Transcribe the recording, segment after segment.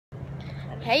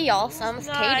Hey y'all, so I'm with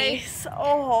Katie.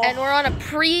 Oh. And we're on a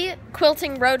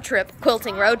pre-quilting road trip.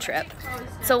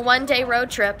 It's a one-day road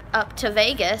trip up to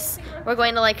Vegas. We're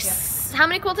going to like, how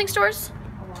many quilting stores?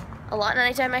 A lot. And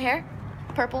I dyed my hair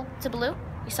purple to blue.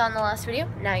 You saw in the last video.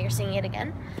 Now you're seeing it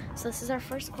again. So this is our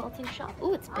first quilting shop.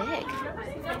 Ooh, it's big.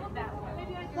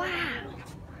 Wow.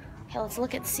 Okay, let's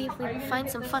look and see if we can find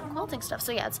some fun quilting stuff.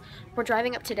 So yeah, we're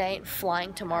driving up today and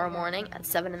flying tomorrow morning at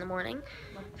 7 in the morning.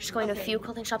 We're just going to a few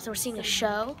quilting shops and we're seeing a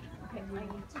show.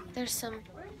 There's some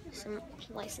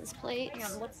license plates.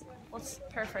 Hang on, let's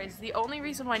paraphrase. The only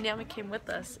reason why Naomi came with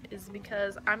us is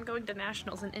because I'm going to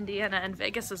nationals in Indiana and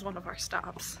Vegas is one of our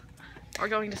stops. We're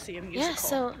going to see a musical. Yeah,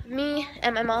 so me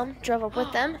and my mom drove up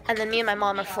with them, and then me and my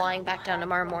mom are flying back down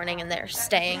tomorrow morning, and they're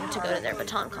staying to go to their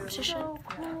baton competition.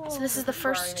 So this is the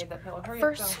first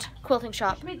quilting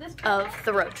shop of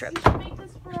the road trip.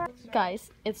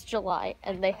 Guys, it's July,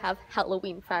 and they have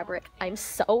Halloween fabric. I'm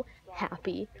so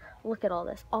happy. Look at all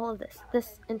this. All of this.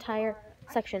 This entire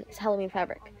section is Halloween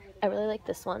fabric. I really like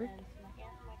this one,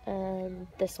 and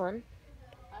this one,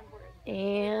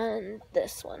 and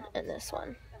this one, and this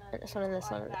one. And this one, and this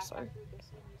one, and this one.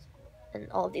 And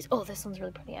all of these. Oh, this one's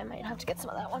really pretty. I might have to get some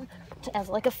of that one as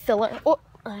like a filler. Oh,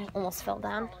 I almost fell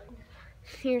down.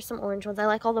 Here's some orange ones. I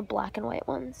like all the black and white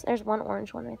ones. There's one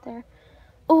orange one right there.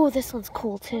 Oh, this one's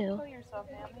cool too.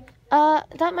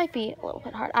 That might be a little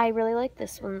bit hard. I really like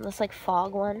this one, this like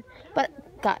fog one.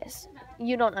 But guys,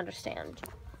 you don't understand.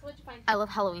 I love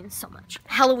Halloween so much.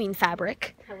 Halloween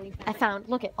fabric. I found,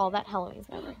 look at all that Halloween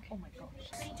fabric. Oh my gosh.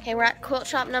 Okay, we're at quilt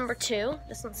shop number 2.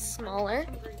 This one's smaller.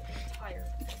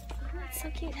 It's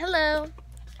so cute. Hello.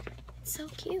 It's so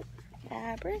cute.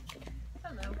 Fabric.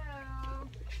 Hello.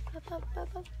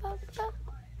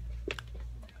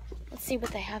 Let's see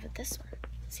what they have at this one.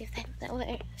 See if they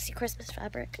see Christmas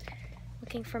fabric.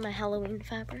 Looking for my Halloween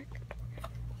fabric.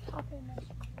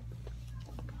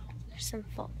 There's some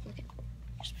fall. Look at,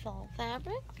 there's fall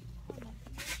fabric.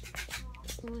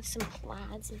 With some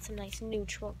plaids and some nice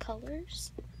neutral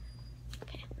colors.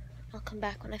 Okay, I'll come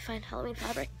back when I find Halloween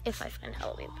fabric, if I find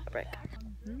Halloween fabric.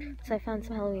 So I found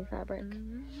some Halloween fabric.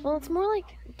 Well, it's more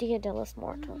like Dia de los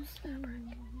Muertos fabric.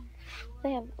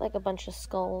 They have like a bunch of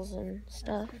skulls and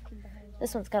stuff.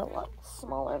 This one's got a lot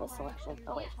smaller of a selection.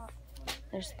 Oh wait,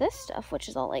 there's this stuff which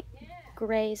is all like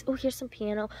grays. Oh, here's some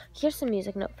piano. Here's some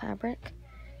music note fabric.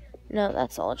 No,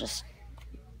 that's all just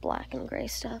black and gray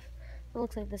stuff. It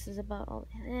looks like this is about all.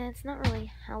 It's not really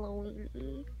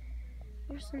Halloween-y.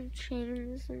 There's some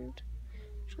chains and.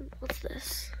 What's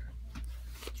this?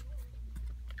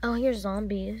 Oh, here's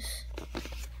zombies.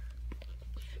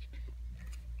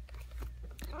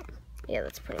 Yeah,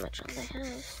 that's pretty much all they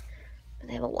have. But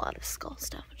they have a lot of skull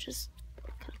stuff, which is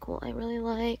kind of cool. I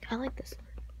like this one.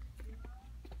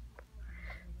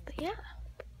 But yeah.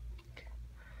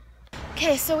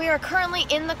 Okay, so we are currently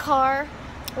in the car.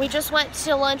 We just went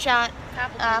to lunch at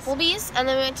Applebee's, and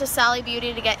then we went to Sally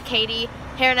Beauty to get Katie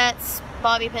hairnets,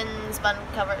 bobby pins, bun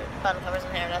covers,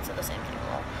 and hairnets at the same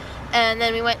table. And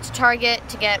then we went to Target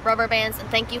to get rubber bands and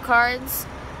thank you cards.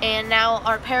 And now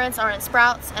our parents are in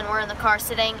Sprouts, and we're in the car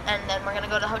sitting, and then we're gonna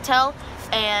go to the hotel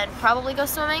and probably go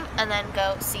swimming, and then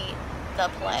go see the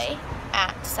play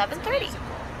at 7:30.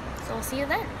 So we'll see you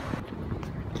then.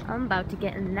 I'm about to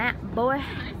get in that, boy.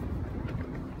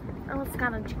 Oh, it's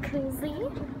got a jacuzzi.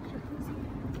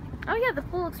 Oh yeah, the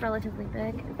pool looks relatively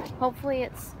big. Hopefully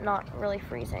it's not really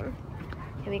freezing.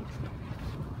 Okay,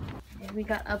 we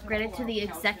got upgraded to the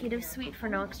executive suite for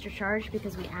no extra charge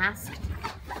because we asked.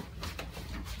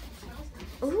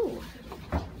 Ooh.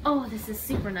 Oh, this is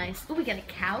super nice. Oh, we got a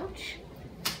couch.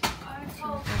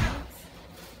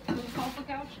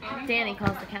 Danny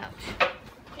calls the couch.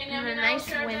 And a nice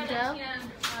window.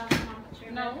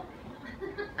 No.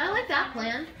 I like that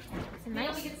plan. It's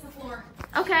nice.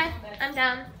 Okay, I'm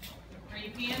down. Are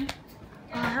you peeing?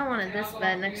 Oh, I wanted this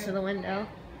bed next to the window.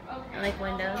 I like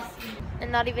windows.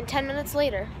 And not even 10 minutes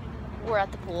later, we're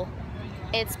at the pool.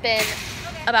 It's been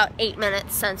about 8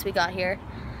 minutes since we got here.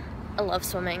 I love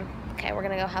swimming. Okay, we're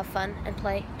gonna go have fun and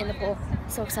play in the pool.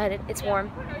 So excited, it's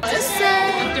warm. Just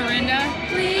say, Dorinda.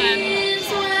 please,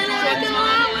 when I go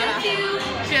out with you.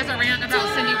 She has a rant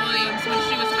about Cindy Williams when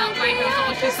she was about 5 years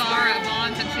old. She saw her at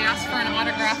Vaughn's and she asked for an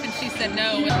autograph and she said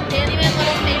no. Danny, my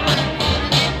little favorite.